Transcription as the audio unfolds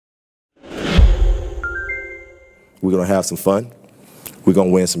We're going to have some fun. We're going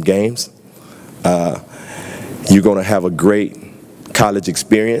to win some games. You're going to have a great college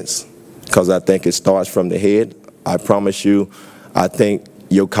experience because I think it starts from the head. I promise you, I think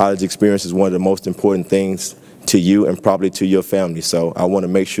your college experience is one of the most important things to you and probably to your family. So I want to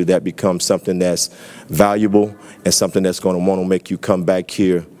make sure that becomes something that's valuable and something that's going to want to make you come back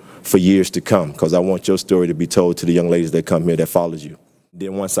here for years to come, because I want your story to be told to the young ladies that come here that follows you.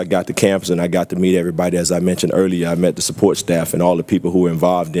 Then once I got to campus and I got to meet everybody, as I mentioned earlier, I met the support staff and all the people who were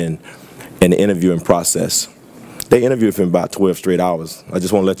involved in the interviewing process. They interviewed for about 12 straight hours. I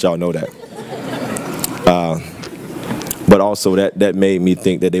just want to let y'all know that. But also that made me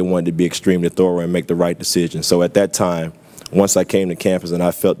think that they wanted to be extremely thorough and make the right decision. So at that time, once I came to campus and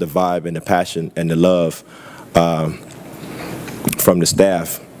I felt the vibe and the passion and the love from the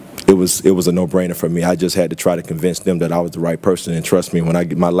staff, it was a no-brainer for me. I just had to try to convince them that I was the right person. And trust me,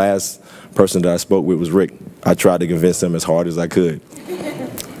 when my last person that I spoke with was Rick. I tried to convince him as hard as I could.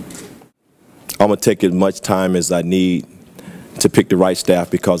 I'm going to take as much time as I need to pick the right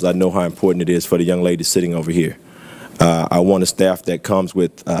staff because I know how important it is for the young ladies sitting over here. I want a staff that comes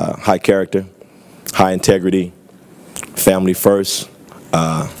with high character, high integrity, family first,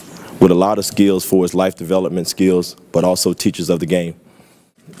 with a lot of skills for its life development skills, but also teachers of the game.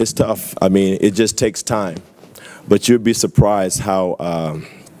 It's tough. I mean, it just takes time. But you'll be surprised how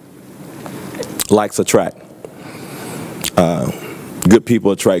likes attract. Good people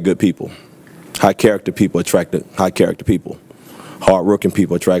attract good people. High character people attract high character people. Hard-working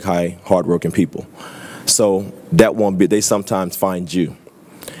people attract hard-working people. So that won't be, they sometimes find you.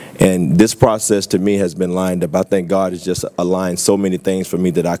 And this process to me has been lined up. I think God has just aligned so many things for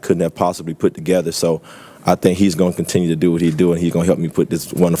me that I couldn't have possibly put together. So I think he's going to continue to do what he's doing. He's going to help me put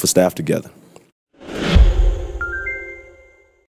this wonderful staff together.